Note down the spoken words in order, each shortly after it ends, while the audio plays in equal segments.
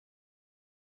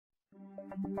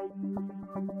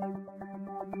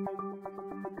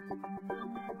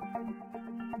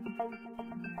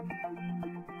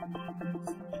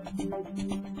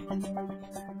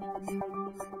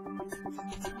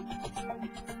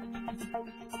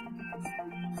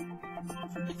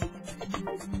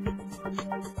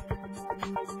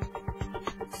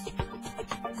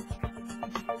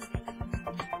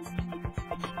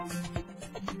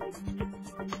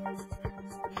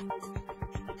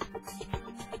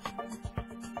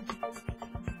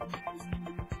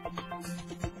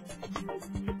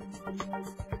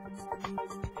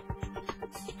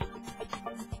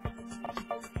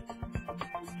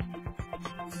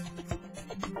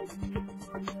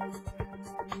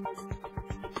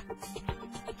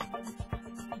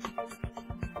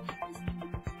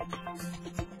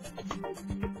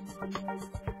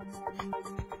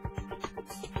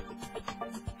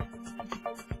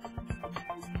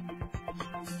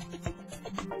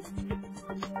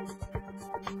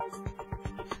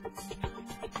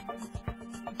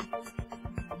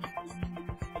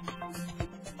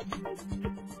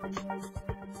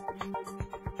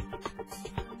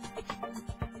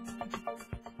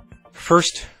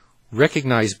First,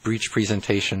 recognize breech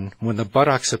presentation when the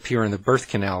buttocks appear in the birth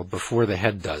canal before the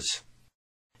head does.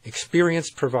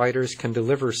 Experienced providers can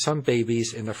deliver some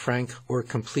babies in the frank or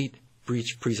complete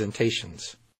breech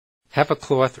presentations. Have a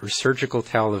cloth or surgical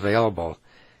towel available,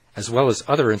 as well as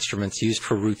other instruments used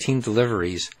for routine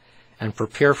deliveries, and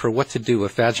prepare for what to do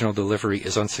if vaginal delivery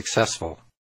is unsuccessful.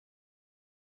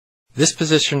 This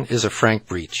position is a frank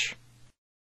breech.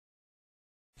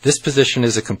 This position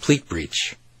is a complete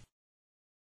breech.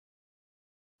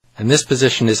 And this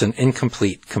position is an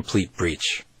incomplete complete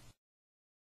breech.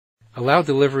 Allow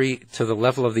delivery to the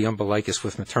level of the umbilicus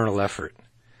with maternal effort.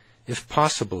 If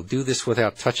possible, do this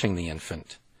without touching the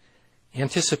infant.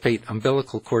 Anticipate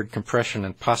umbilical cord compression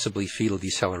and possibly fetal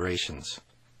decelerations.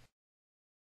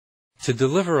 To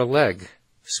deliver a leg,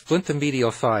 splint the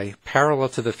medial thigh parallel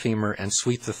to the femur and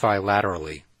sweep the thigh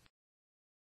laterally.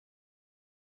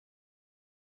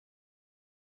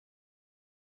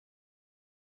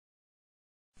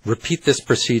 Repeat this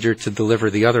procedure to deliver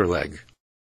the other leg.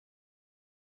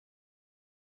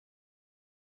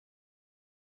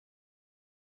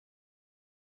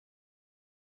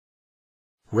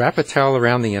 Wrap a towel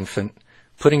around the infant,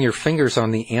 putting your fingers on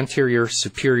the anterior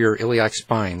superior iliac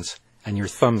spines and your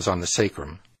thumbs on the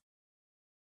sacrum.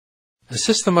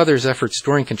 Assist the mother's efforts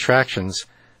during contractions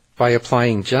by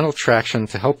applying gentle traction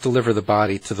to help deliver the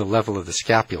body to the level of the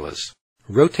scapulas.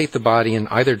 Rotate the body in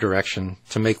either direction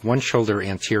to make one shoulder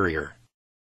anterior.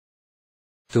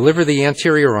 Deliver the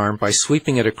anterior arm by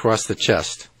sweeping it across the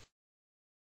chest.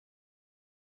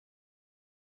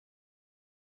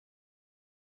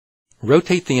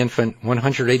 Rotate the infant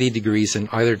 180 degrees in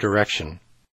either direction.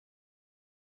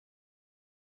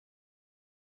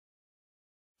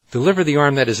 Deliver the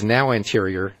arm that is now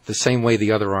anterior the same way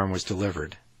the other arm was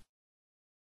delivered.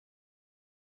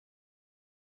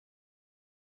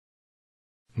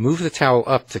 Move the towel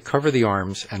up to cover the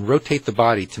arms and rotate the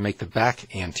body to make the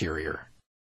back anterior.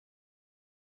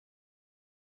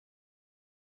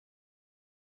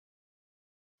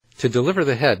 To deliver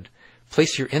the head,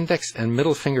 place your index and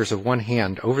middle fingers of one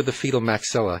hand over the fetal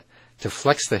maxilla to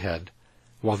flex the head,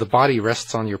 while the body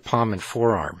rests on your palm and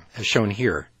forearm, as shown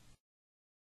here.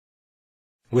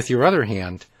 With your other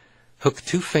hand, hook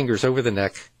 2 fingers over the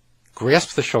neck,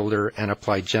 grasp the shoulder, and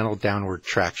apply gentle downward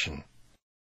traction.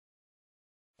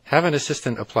 Have an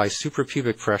assistant apply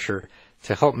suprapubic pressure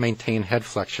to help maintain head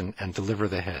flexion and deliver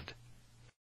the head.